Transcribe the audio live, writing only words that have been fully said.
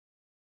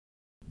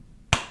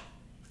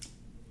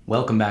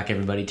Welcome back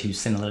everybody to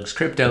Synalytics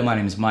Crypto. My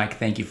name is Mike.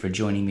 Thank you for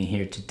joining me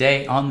here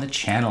today on the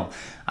channel.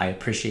 I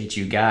appreciate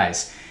you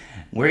guys.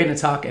 We're going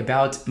to talk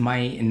about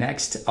my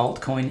next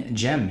altcoin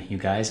gem, you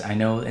guys. I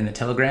know in the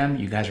Telegram,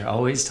 you guys are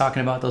always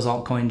talking about those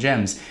altcoin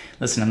gems.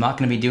 Listen, I'm not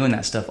going to be doing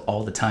that stuff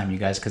all the time, you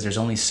guys, because there's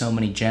only so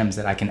many gems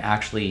that I can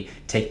actually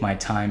take my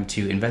time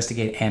to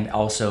investigate, and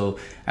also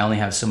I only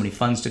have so many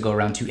funds to go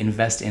around to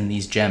invest in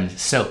these gems.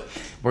 So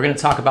we're going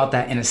to talk about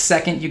that in a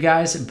second, you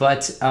guys,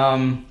 but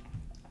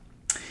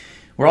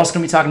we're also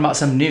going to be talking about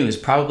some news,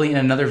 probably in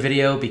another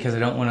video, because I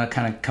don't want to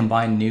kind of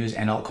combine news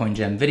and altcoin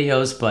gem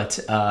videos, but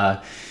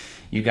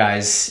you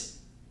guys,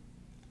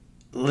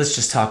 let's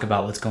just talk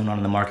about what's going on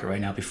in the market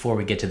right now before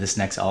we get to this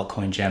next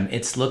altcoin gem.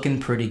 It's looking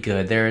pretty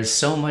good. There is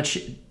so much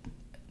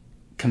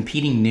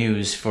competing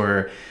news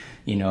for,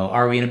 you know,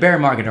 are we in a bear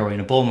market? Are we in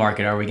a bull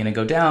market? Are we going to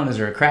go down? Is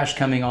there a crash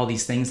coming? All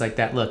these things like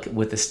that. Look,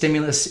 with the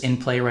stimulus in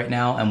play right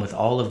now and with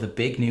all of the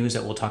big news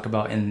that we'll talk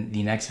about in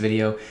the next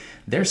video,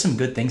 there's some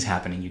good things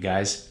happening, you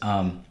guys.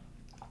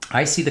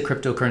 I see the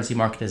cryptocurrency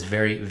market as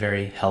very,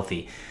 very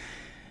healthy.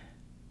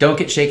 Don't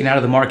get shaken out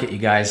of the market, you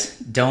guys.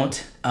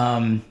 Don't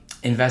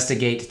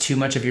investigate too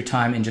much of your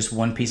time in just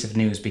one piece of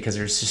news, because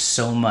there's just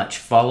so much.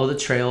 Follow the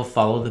trail,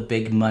 follow the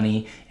big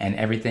money, and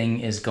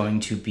everything is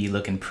going to be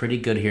looking pretty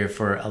good here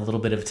for a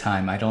little bit of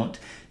time. I don't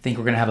think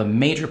we're going to have a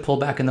major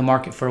pullback in the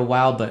market for a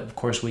while, but of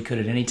course we could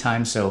at any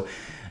time. So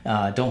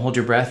don't hold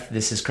your breath.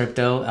 This is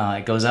crypto.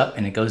 It goes up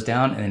and it goes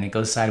down and then it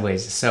goes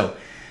sideways. So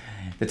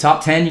the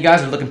top 10, you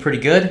guys, are looking pretty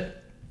good.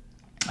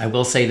 I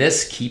will say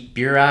this, keep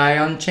your eye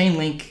on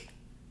Chainlink.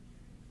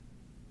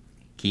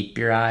 Keep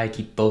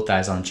both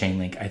eyes on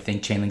Chainlink. I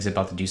think Chainlink's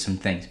about to do some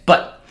things.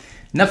 But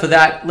enough of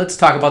that. Let's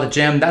talk about the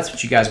gem. That's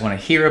what you guys want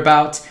to hear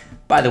about.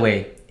 By the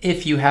way,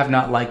 if you have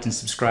not liked and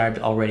subscribed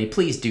already,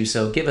 please do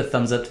so. Give a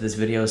thumbs up to this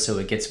video so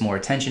it gets more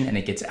attention and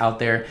it gets out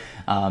there,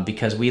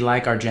 because we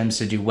like our gems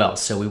to do well.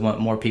 So we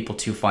want more people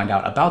to find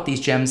out about these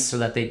gems so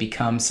that they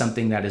become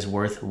something that is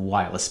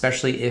worthwhile,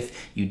 especially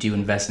if you do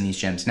invest in these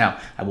gems. Now,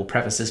 I will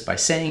preface this by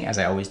saying, as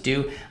I always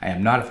do, I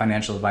am not a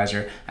financial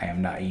advisor. I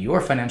am not your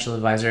financial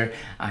advisor.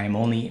 I am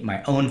only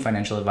my own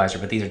financial advisor,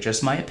 but these are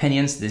just my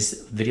opinions.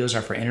 These videos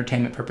are for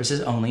entertainment purposes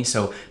only.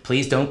 So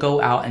please don't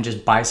go out and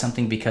just buy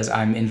something because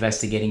I'm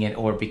investigating it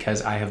or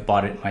because I have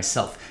bought it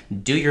myself.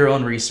 Do your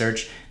own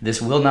research.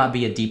 This will not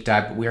be a deep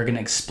dive, but we are going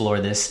to explore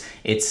this.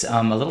 It's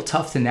a little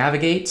tough to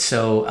navigate,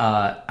 so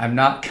I'm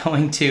not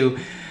going to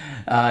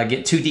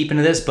get too deep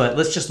into this, but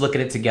let's just look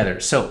at it together.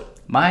 So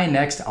my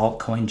next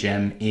altcoin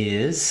gem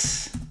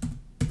is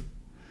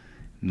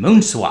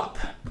MOONSWAP.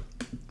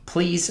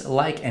 Please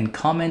like and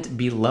comment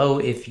below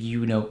if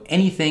you know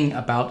anything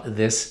about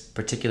this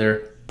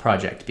particular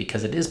project,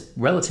 because it is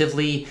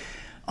relatively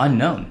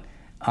unknown.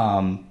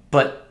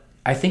 But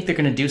I think they're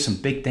going to do some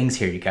big things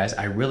here, you guys.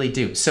 I really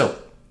do. So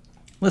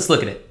let's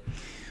look at it.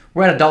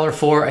 We're at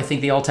 $1.04. I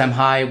think the all-time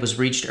high was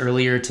reached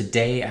earlier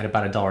today at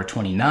about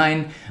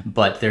 $1.29,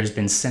 but there's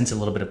been since a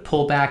little bit of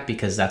pullback,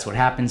 because that's what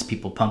happens.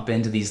 People pump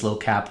into these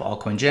low-cap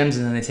altcoin gems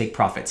and then they take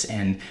profits,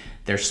 and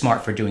they're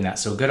smart for doing that.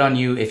 So good on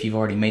you if you've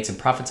already made some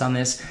profits on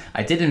this.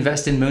 I did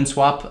invest in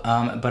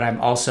MOONSWAP, but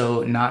I'm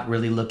also not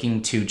really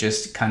looking to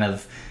just kind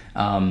of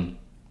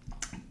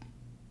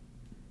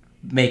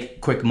make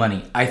quick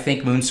money. I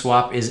think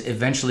MOONSWAP is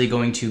eventually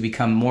going to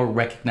become more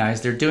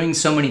recognized. They're doing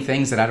so many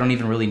things that I don't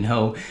even really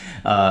know.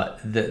 I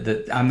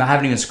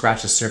haven't even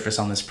scratched the surface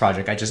on this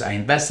project. I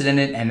invested in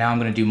it, and now I'm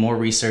going to do more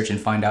research and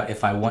find out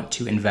if I want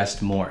to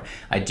invest more.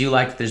 I do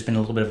like that there's been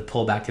a little bit of a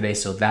pullback today,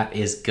 so that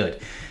is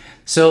good.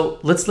 So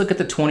let's look at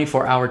the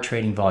 24-hour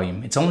trading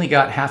volume. It's only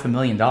got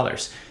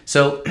 $500,000.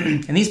 So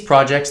in these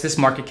projects, this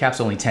market cap's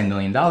only $10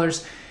 million.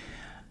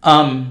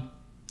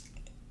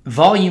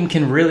 Volume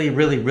can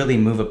really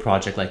move a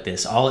project like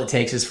this. All it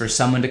takes is for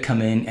someone to come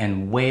in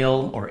and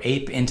whale or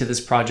ape into this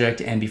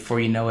project, and before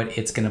you know it,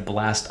 it's going to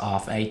blast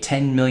off. A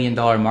 $10 million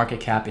market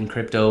cap in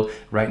crypto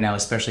right now,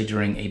 especially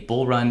during a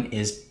bull run,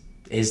 is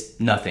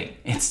nothing.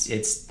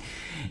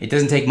 It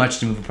doesn't take much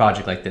to move a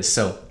project like this.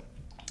 So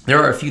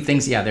there are a few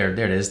things. Yeah, there it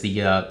is. The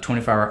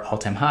 24-hour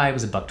all-time high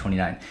was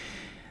 $1.29.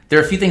 There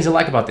are a few things I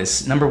like about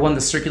this. Number one,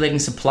 the circulating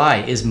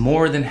supply is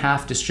more than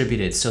half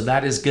distributed, so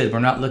that is good. We're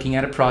not looking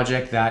at a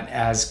project that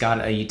has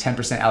got a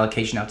 10%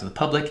 allocation out to the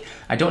public.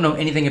 I don't know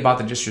anything about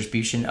the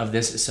distribution of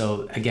this,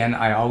 so again,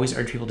 I always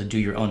urge people to do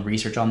your own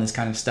research on this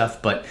kind of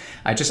stuff, but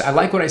I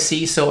like what I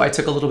see, so I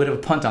took a little bit of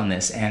a punt on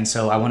this, and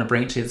so I want to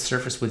bring it to the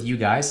surface with you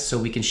guys so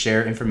we can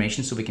share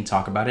information, so we can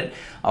talk about it.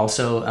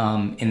 Also,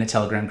 in the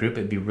Telegram group,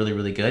 it'd be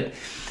really good.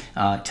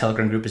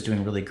 Telegram group is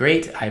doing really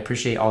great. I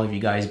appreciate all of you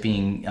guys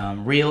being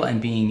real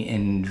and being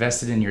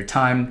invested in your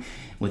time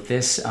with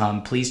this.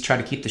 Please try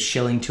to keep the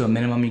shilling to a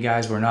minimum, you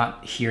guys. We're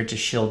not here to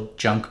shill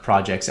junk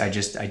projects. I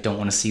don't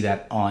want to see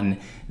that on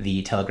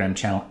the Telegram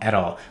channel at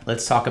all.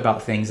 Let's talk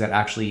about things that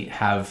actually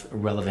have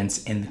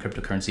relevance in the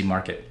cryptocurrency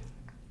market.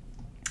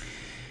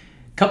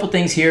 Couple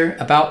things here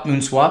about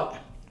MOONSWAP.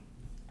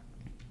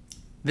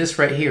 This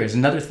right here is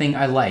another thing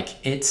I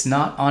like. It's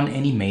not on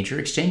any major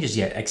exchanges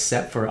yet,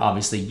 except for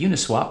obviously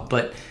Uniswap,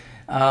 but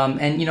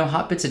And you know,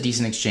 Hotbit's a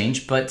decent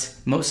exchange, but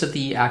most of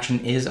the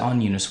action is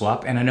on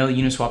Uniswap. And I know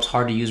Uniswap's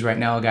hard to use right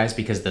now, guys,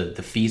 because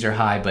the fees are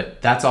high,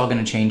 but that's all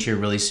going to change here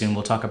really soon.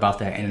 We'll talk about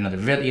that in another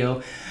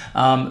video.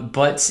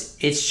 But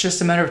it's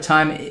just a matter of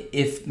time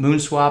if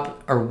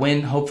MOONSWAP, or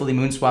when hopefully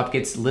MOONSWAP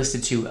gets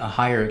listed to a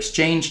higher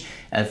exchange.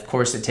 Of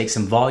course, it takes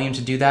some volume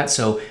to do that.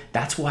 So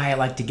that's why I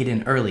like to get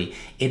in early.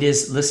 It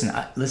is,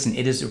 listen,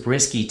 it is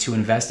risky to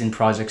invest in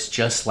projects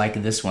just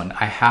like this one.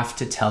 I have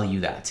to tell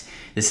you that.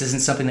 This isn't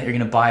something that you're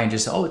going to buy and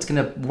just, oh, it's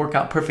going to work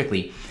out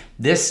perfectly.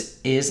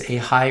 This is a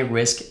high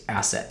risk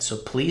asset. So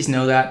please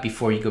know that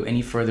before you go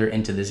any further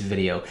into this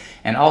video.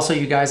 And also,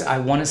 you guys, I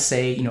want to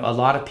say, you know, a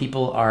lot of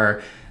people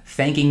are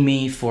thanking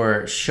me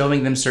for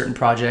showing them certain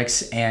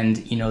projects,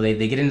 and you know,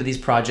 they get into these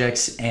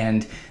projects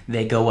and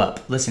they go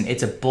up. Listen,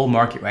 it's a bull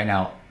market right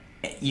now.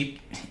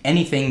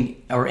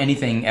 Anything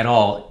at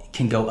all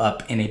can go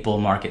up in a bull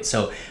market.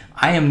 So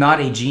I am not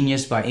a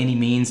genius by any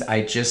means.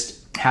 I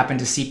just happen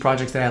to see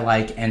projects that I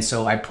like, and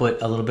so I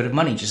put a little bit of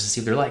money just to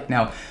see what they're like.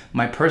 Now,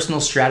 my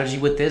personal strategy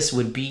with this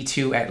would be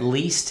to, at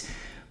least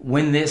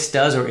when this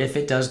does, or if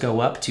it does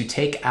go up, to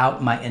take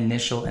out my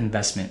initial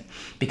investment,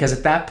 because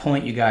at that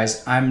point, you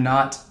guys, I'm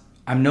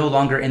no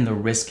longer in the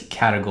risk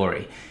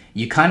category.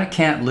 You kind of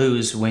can't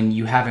lose when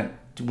you haven't,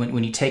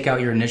 when you take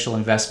out your initial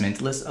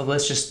investment.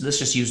 Let's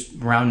just use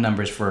round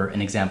numbers for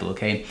an example,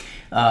 okay?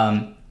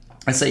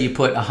 Let's say you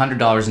put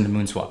 $100 into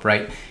MOONSWAP,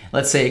 right?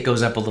 Let's say it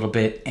goes up a little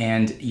bit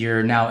and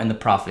you're now in the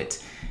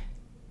profit.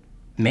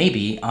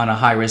 Maybe on a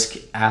high risk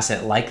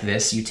asset like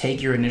this, you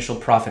take your initial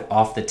profit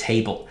off the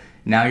table.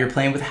 Now you're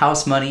playing with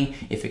house money.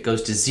 If it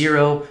goes to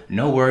zero,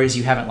 no worries,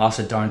 you haven't lost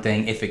a darn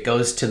thing. If it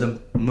goes to the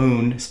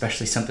moon,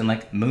 especially something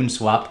like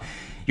MOONSWAP,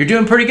 you're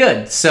doing pretty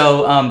good.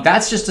 So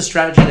that's just a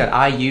strategy that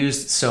I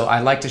used. So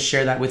I like to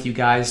share that with you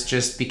guys,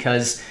 just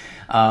because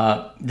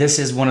this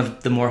is one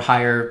of the more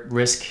higher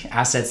risk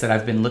assets that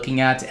I've been looking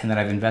at and that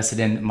I've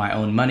invested in my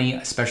own money,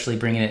 especially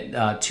bringing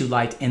it to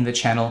light in the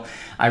channel.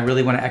 I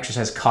really want to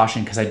exercise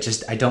caution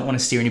because I don't want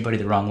to steer anybody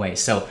the wrong way.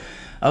 So,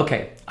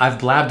 okay, I've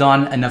blabbed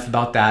on enough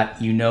about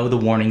that. You know the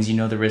warnings, you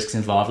know the risks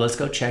involved. Let's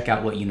go check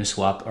out what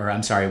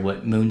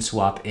what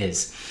MOONSWAP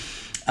is.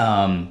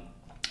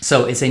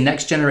 So it's a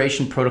next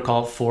generation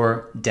protocol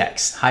for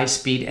DEX, high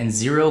speed and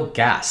zero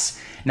gas.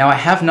 Now, I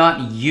have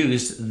not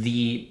used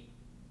the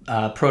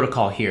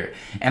protocol here,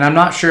 and I'm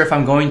not sure if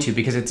I'm going to,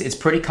 because it's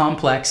pretty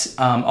complex.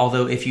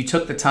 Although if you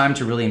took the time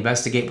to really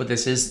investigate what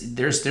this is,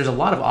 there's a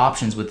lot of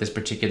options with this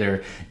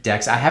particular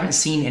DEX. I haven't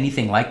seen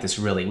anything like this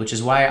really, which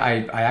is why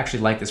I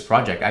actually like this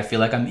project. I feel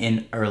like I'm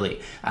in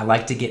early. I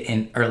like to get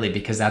in early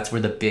because that's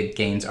where the big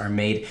gains are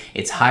made.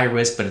 It's high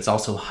risk, but it's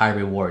also high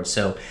reward.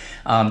 So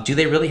do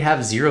they really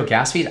have zero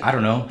gas fees? I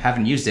don't know,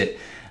 haven't used it.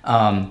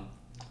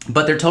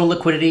 But their total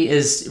liquidity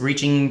is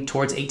reaching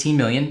towards 18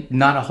 million,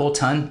 not a whole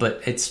ton, but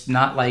it's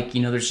not like,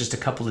 you know, there's just a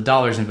couple of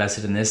dollars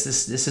invested in this.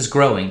 This is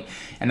growing,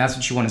 and that's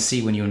what you want to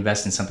see when you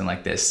invest in something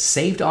like this.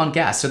 Saved on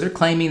gas. So they're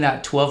claiming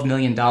that $12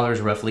 million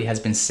roughly has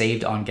been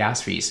saved on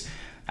gas fees.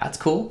 That's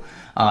cool.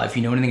 If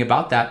you know anything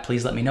about that,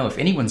 please let me know. If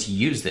anyone's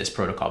used this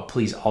protocol,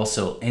 please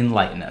also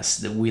enlighten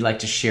us. We like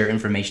to share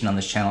information on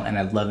this channel, and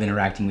I love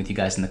interacting with you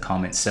guys in the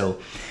comments. So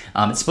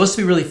it's supposed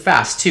to be really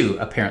fast too,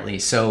 apparently.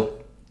 So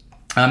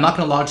I'm not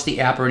going to launch the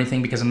app or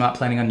anything because I'm not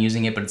planning on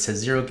using it, but it says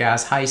zero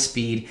gas, high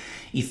speed,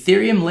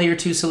 Ethereum layer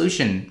 2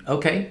 solution.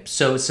 Okay,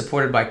 so it's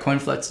supported by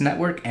CoinFlex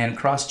network and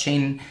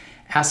cross-chain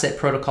asset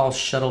protocol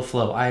shuttle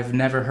flow. I've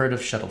never heard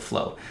of shuttle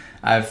flow.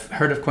 I've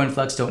heard of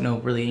CoinFlex, don't know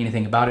really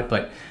anything about it,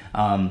 but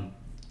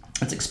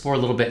let's explore a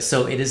little bit.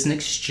 So it is an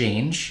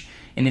exchange.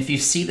 And if you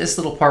see this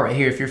little part right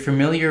here, if you're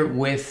familiar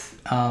with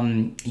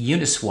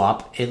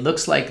Uniswap, it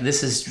looks like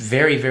this is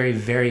very, very,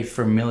 very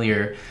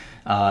familiar.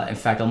 In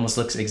fact, almost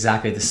looks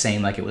exactly the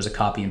same, like it was a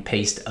copy and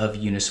paste of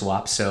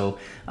Uniswap. So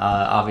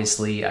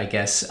obviously, I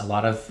guess a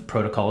lot of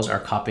protocols are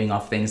copying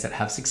off things that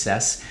have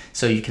success.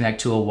 So you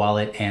connect to a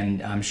wallet,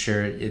 and I'm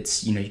sure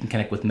it's, you know, you can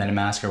connect with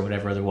MetaMask or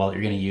whatever other wallet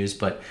you're going to use.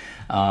 But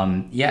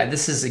yeah,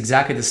 this is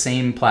exactly the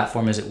same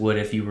platform as it would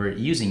if you were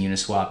using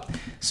Uniswap.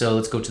 So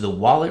let's go to the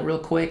wallet real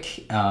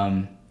quick.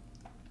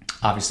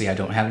 Obviously, I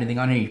don't have anything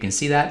on here. You can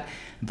see that.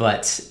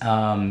 But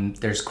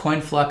there's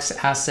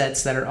CoinFlux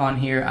assets that are on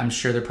here. I'm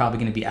sure they're probably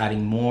going to be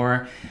adding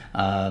more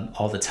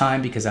all the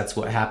time, because that's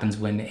what happens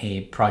when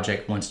a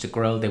project wants to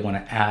grow. They want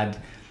to add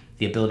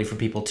the ability for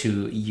people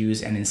to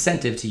use an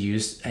incentive to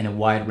use in a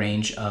wide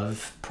range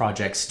of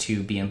projects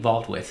to be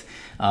involved with.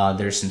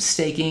 There's some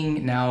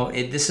staking. Now,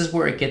 this is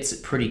where it gets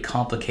pretty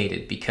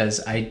complicated, because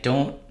I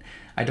don't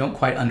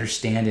quite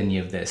understand any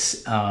of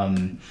this.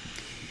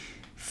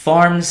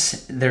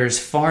 Farms, there's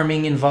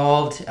farming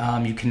involved.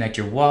 You connect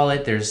your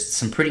wallet. There's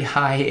some pretty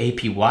high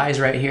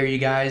APYs right here, you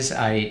guys.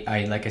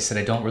 I like I said,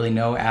 I don't really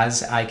know.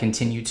 As I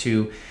continue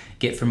to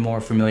get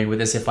more familiar with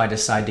this, if I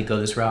decide to go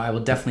this route, I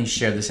will definitely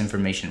share this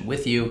information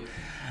with you.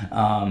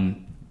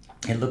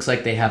 It looks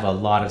like they have a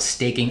lot of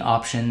staking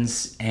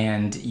options,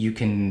 and you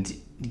can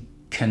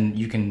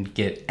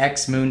get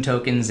X Moon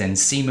tokens and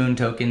C Moon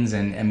tokens,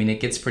 and I mean,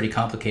 it gets pretty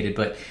complicated,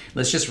 but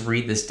let's just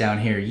read this down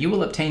here. You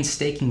will obtain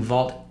staking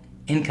vault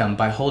income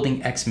by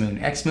holding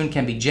XMoon. XMoon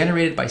can be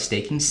generated by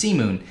staking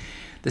CMoon.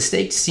 The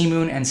staked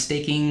CMoon and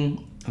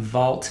staking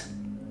vault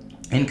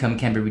income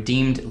can be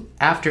redeemed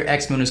after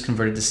XMoon is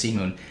converted to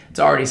CMoon. It's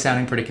already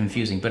sounding pretty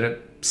confusing, but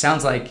it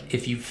sounds like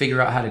if you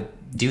figure out how to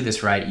do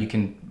this right, you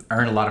can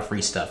earn a lot of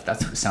free stuff.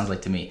 That's what it sounds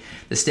like to me.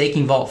 The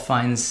staking vault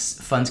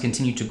funds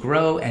continue to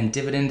grow and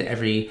dividend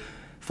every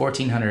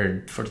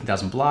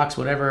 14,000 blocks,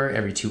 whatever,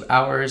 every 2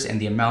 hours, and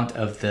the amount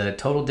of the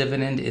total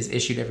dividend is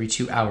issued every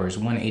 2 hours,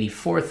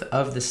 1/84th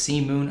of the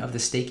CMoon of the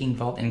staking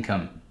vault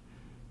income.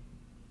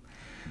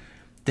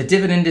 The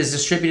dividend is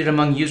distributed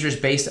among users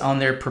based on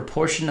their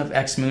proportion of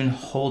XMoon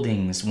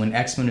holdings. When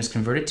XMoon is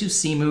converted to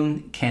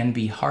CMoon, can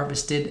be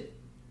harvested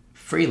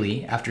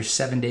freely after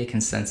 7-day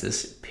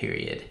consensus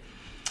period.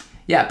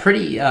 Yeah,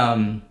 pretty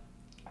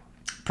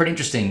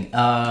interesting.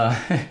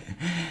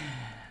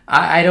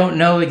 I don't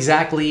know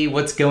exactly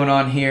what's going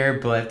on here,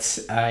 but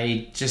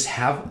I just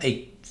have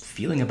a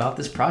feeling about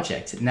this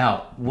project.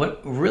 Now,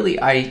 what really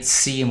I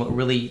see and what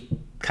really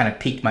kind of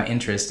piqued my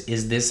interest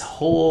is this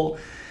whole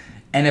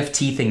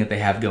NFT thing that they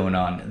have going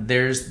on.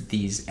 There's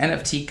these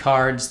NFT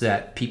cards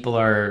that people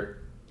are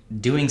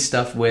doing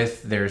stuff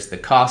with. There's the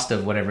cost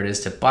of whatever it is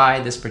to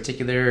buy this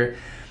particular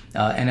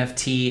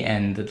NFT,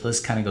 and the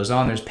list kind of goes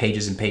on. There's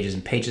pages and pages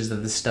and pages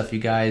of this stuff, you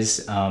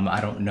guys.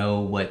 I don't know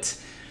what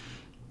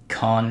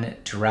Con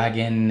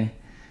Dragon,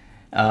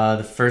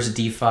 the first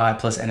DeFi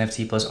plus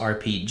NFT plus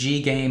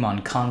RPG game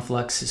on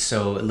Conflux.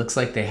 So it looks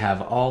like they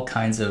have all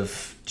kinds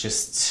of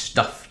just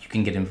stuff you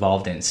can get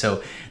involved in.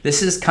 So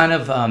this is kind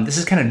of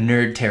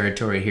nerd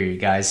territory here, you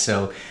guys.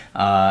 So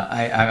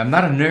I'm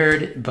not a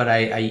nerd, but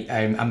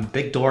I'm a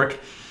big dork.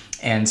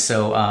 And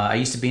so I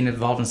used to be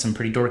involved in some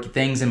pretty dorky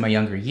things in my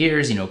younger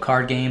years, you know,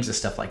 card games and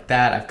stuff like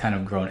that. I've kind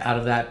of grown out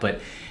of that, but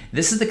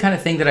this is the kind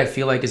of thing that I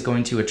feel like is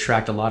going to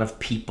attract a lot of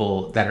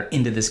people that are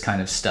into this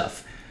kind of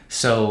stuff.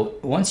 So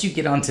once you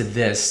get onto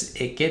this,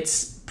 it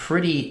gets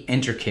pretty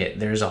intricate.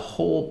 There's a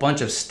whole bunch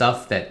of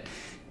stuff that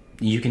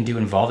you can do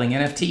involving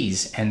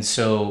NFTs. And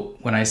so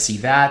when I see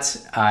that,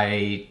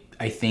 I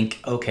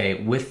think, okay,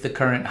 with the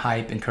current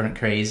hype and current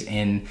craze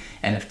in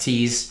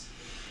NFTs,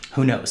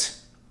 who knows?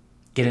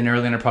 Get in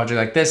early on a project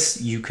like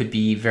this, you could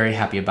be very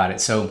happy about it.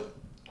 So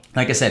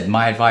like I said,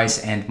 my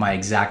advice and my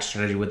exact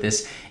strategy with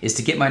this is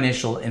to get my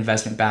initial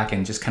investment back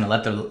and just kind of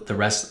let the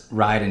rest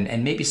ride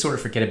and maybe sort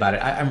of forget about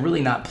it. I'm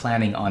really not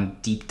planning on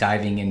deep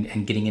diving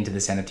and getting into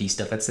this NFT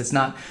stuff. That's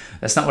not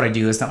what I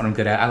do. That's not what I'm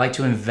good at. I like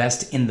to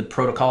invest in the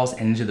protocols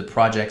and into the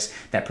projects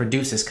that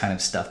produce this kind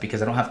of stuff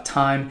because I don't have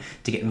time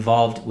to get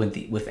involved with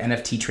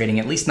NFT trading,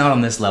 at least not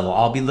on this level.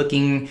 I'll be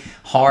looking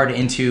hard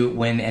into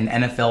when an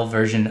NFL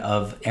version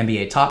of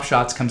NBA Top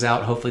Shots comes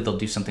out. Hopefully they'll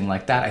do something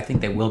like that. I think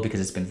they will because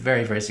it's been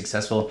very, very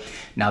successful.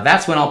 Now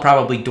that's when I'll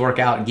probably dork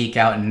out, geek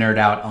out, and nerd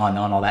out on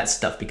all that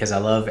stuff because I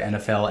love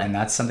NFL and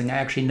that's something I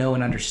actually know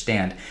and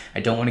understand. I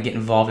don't want to get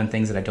involved in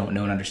things that I don't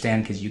know and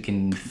understand because you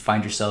can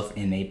find yourself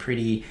in a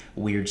pretty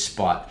weird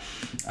spot.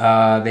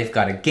 They've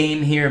got a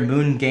game here,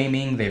 Moon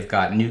Gaming. They've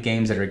got new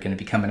games that are going to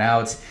be coming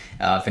out.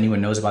 If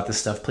anyone knows about this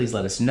stuff, please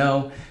let us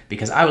know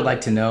because I would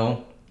like to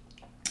know.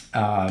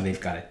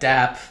 They've got a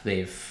DApp.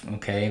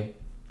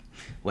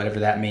 Whatever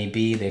that may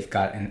be. They've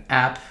got an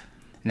app.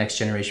 Next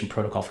generation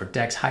protocol for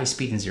DEX, high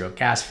speed and zero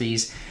gas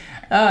fees.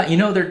 You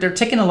know, they're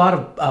ticking a lot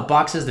of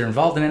boxes. They're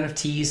involved in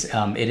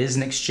NFTs. It is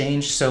an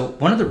exchange. So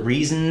one of the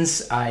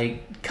reasons I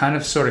kind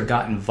of sort of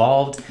got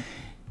involved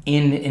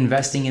in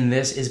investing in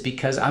this is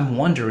because I'm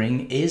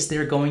wondering, is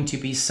there going to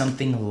be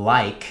something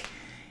like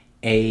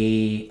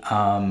a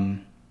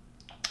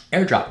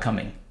airdrop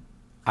coming?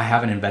 I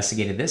haven't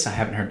investigated this. I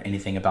haven't heard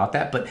anything about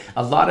that. But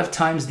a lot of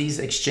times these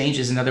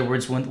exchanges, in other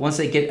words, once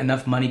they get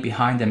enough money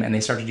behind them and they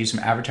start to do some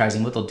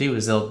advertising, what they'll do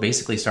is they'll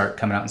basically start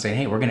coming out and saying,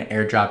 hey, we're going to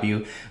airdrop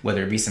you,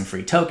 whether it be some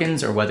free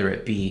tokens or whether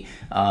it be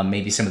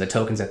maybe some of the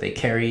tokens that they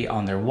carry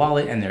on their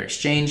wallet and their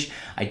exchange.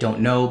 I don't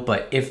know.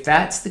 But if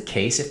that's the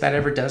case, if that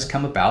ever does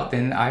come about,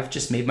 then I've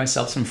just made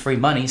myself some free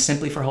money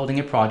simply for holding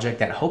a project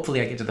that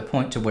hopefully I get to the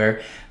point to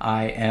where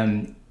I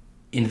am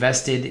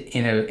invested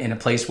in a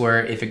place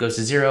where if it goes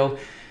to zero,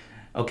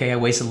 okay, I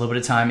wasted a little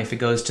bit of time. If it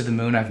goes to the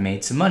moon, I've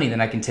made some money. Then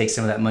I can take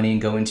some of that money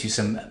and go into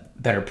some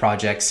better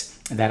projects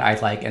that I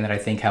like and that I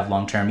think have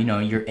long-term, you know,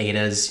 your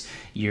ADAs,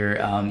 your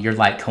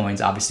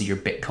Litecoins, obviously your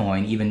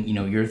Bitcoin, even, you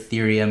know, your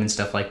Ethereum and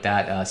stuff like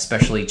that,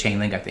 especially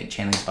Chainlink. I think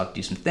Chainlink's about to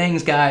do some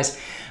things,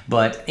 guys.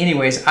 But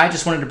anyways, I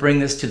just wanted to bring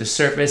this to the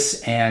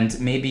surface, and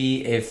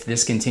maybe if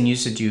this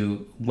continues to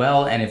do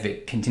well and if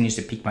it continues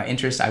to pique my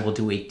interest, I will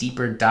do a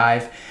deeper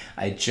dive.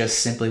 I just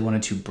simply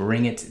wanted to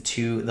bring it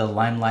to the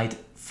limelight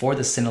for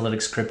the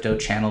Synalytics crypto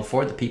channel,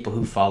 for the people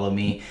who follow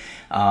me.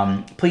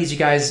 Please, you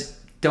guys,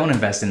 don't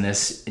invest in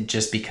this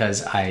just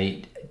because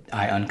I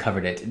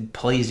uncovered it.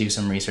 Please do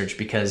some research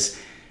because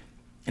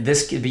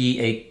this could be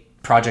a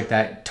project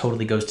that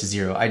totally goes to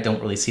zero. I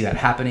don't really see that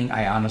happening.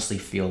 I honestly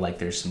feel like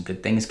there's some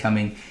good things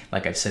coming.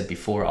 Like I've said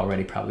before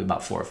already, probably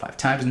about 4 or 5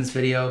 times in this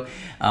video.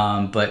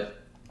 But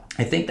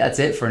I think that's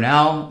it for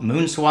now.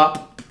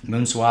 MOONSWAP.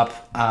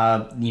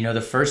 you know,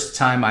 the first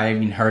time I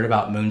even heard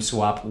about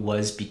MOONSWAP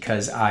was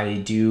because I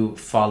do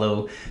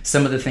follow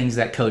some of the things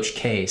that Coach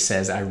K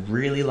says. I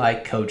really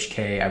like Coach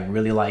K. I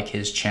really like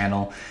his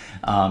channel.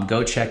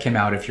 Go check him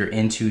out if you're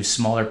into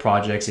smaller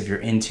projects, if you're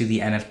into the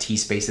NFT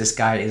space. This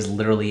guy is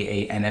literally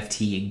a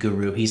NFT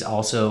guru. He's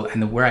also,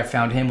 and where I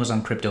found him was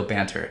on Crypto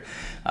Banter.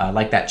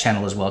 Like that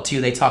channel as well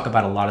too. They talk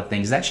about a lot of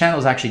things. That channel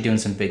is actually doing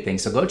some big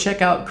things. So go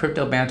check out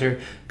Crypto Banter.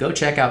 Go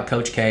check out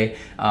Coach K.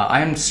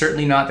 I am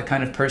certainly not the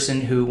kind of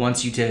person who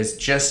wants you to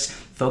just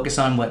focus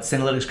on what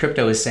Synalytics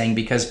Crypto is saying,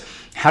 because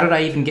how did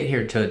I even get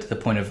here to the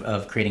point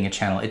of creating a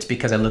channel? It's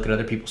because I look at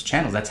other people's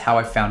channels. That's how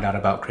I found out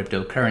about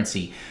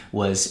cryptocurrency,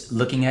 was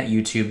looking at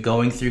YouTube,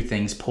 going through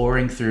things,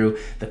 pouring through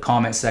the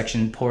comment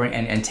section, pouring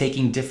and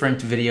taking different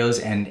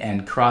videos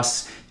and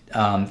cross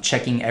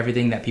checking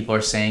everything that people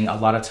are saying. A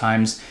lot of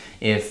times,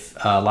 if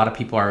a lot of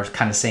people are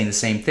kind of saying the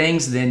same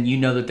things, then you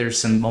know that there's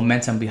some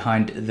momentum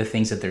behind the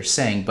things that they're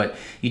saying. But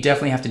you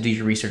definitely have to do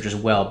your research as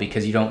well,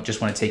 because you don't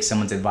just want to take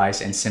someone's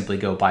advice and simply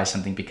go buy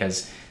something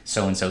because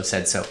so-and-so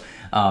said so.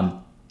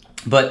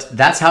 But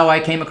that's how I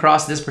came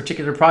across this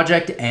particular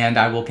project, and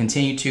I will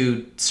continue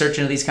to search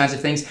into these kinds of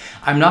things.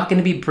 I'm not going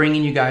to be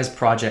bringing you guys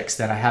projects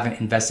that I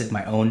haven't invested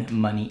my own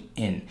money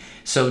in.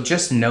 So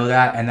just know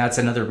that, and that's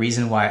another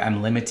reason why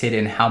I'm limited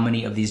in how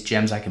many of these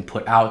gems I can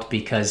put out,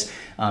 because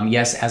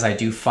yes, as I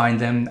do find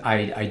them,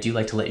 I do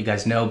like to let you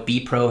guys know.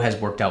 B Pro has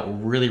worked out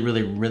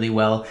really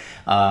well.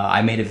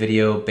 I made a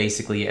video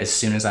basically as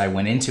soon as I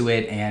went into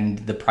it, and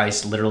the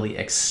price literally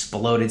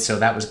exploded, so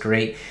that was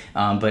great.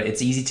 But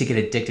it's easy to get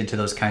addicted to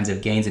those kinds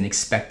of gains and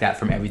expect that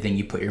from everything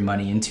you put your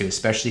money into,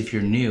 especially if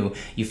you're new.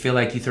 You feel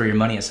like you throw your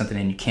money at something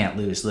and you can't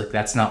lose. Look,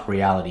 that's not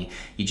reality.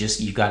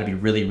 You got to be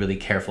really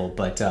careful.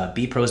 But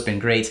B Pro's been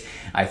great.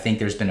 I think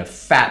there's been a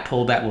fat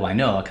pullback. Well, I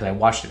know because I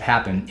watched it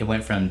happen. It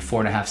went from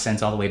 4.5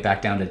 cents all the way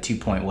back down to 2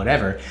 point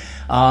whatever.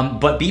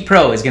 But B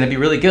Pro is going to be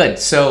really good.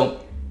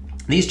 So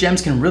these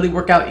gems can really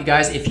work out, you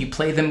guys, if you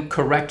play them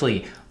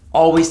correctly.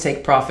 Always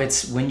take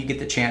profits when you get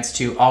the chance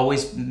to.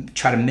 Always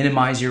try to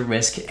minimize your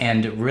risk,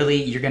 and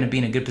really you're going to be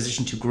in a good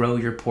position to grow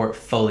your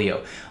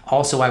portfolio.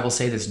 Also, I will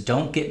say this: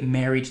 don't get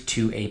married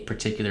to a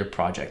particular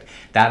project.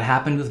 That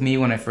happened with me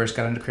when I first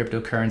got into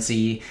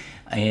cryptocurrency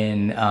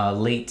in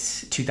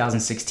late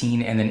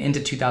 2016, and then into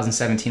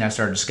 2017 I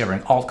started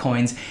discovering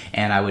altcoins,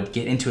 and I would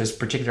get into a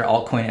particular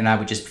altcoin and I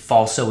would just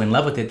fall so in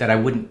love with it that I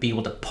wouldn't be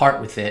able to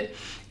part with it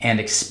and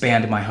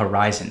expand my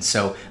horizon.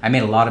 So I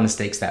made a lot of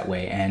mistakes that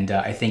way, and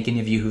I think any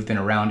of you who've been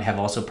around have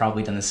also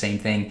probably done the same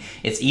thing.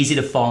 It's easy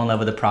to fall in love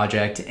with a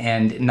project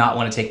and not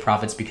want to take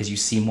profits because you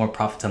see more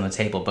profits on the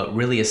table, but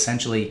really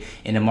essentially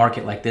in a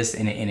market like this,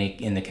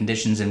 in the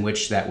conditions in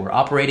which that we're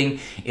operating,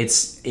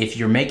 it's if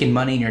you're making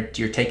money and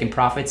you're taking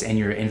profits and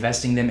you're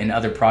investing them in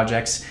other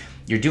projects,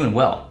 you're doing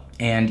well.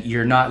 And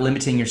you're not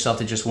limiting yourself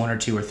to just 1 or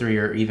 2 or 3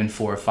 or even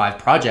 4 or 5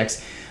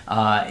 projects.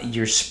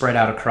 You're spread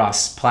out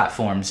across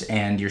platforms,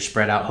 and you're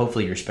spread out,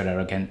 hopefully you're spread out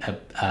again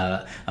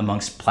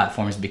amongst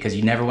platforms, because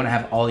you never want to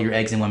have all your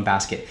eggs in one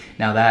basket.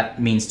 Now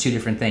that means 2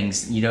 different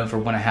things. You don't ever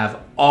want to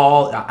have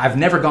all, I've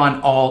never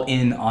gone all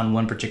in on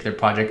one particular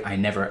project. I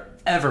never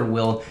ever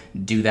will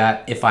do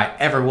that. If I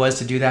ever was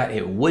to do that,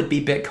 it would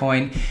be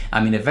Bitcoin.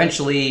 I mean,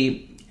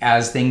 eventually,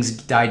 as things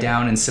die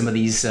down and some of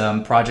these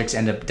projects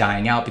end up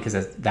dying out,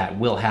 because that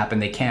will happen.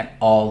 They can't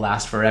all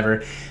last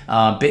forever.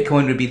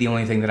 Bitcoin would be the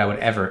only thing that I would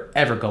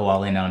ever go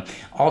all in on.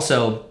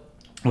 Also,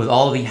 with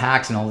all of the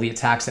hacks and all the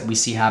attacks that we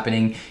see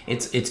happening,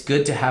 it's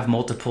good to have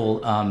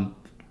multiple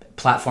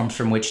platforms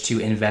from which to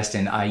invest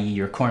in, i.e.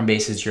 your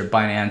Coinbases, your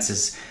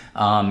Binances,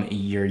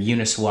 your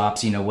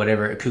Uniswaps, you know,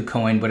 whatever,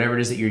 KuCoin, whatever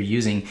it is that you're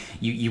using,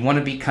 you want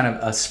to be kind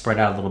of spread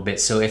out a little bit.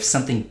 So if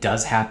something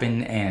does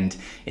happen, and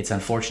it's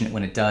unfortunate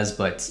when it does,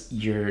 but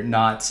you're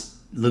not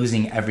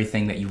losing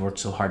everything that you worked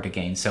so hard to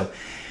gain. So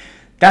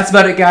that's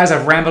about it, guys.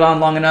 I've rambled on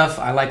long enough.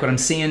 I like what I'm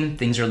seeing.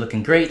 Things are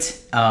looking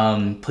great.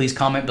 Please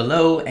comment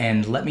below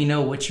and let me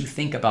know what you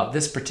think about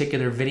this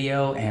particular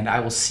video. And I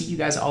will see you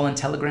guys all on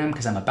Telegram,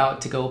 because I'm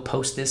about to go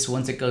post this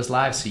once it goes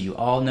live, so you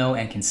all know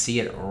and can see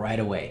it right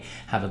away.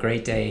 Have a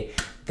great day.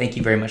 Thank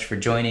you very much for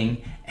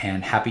joining,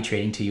 and happy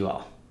trading to you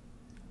all.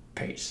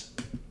 Peace.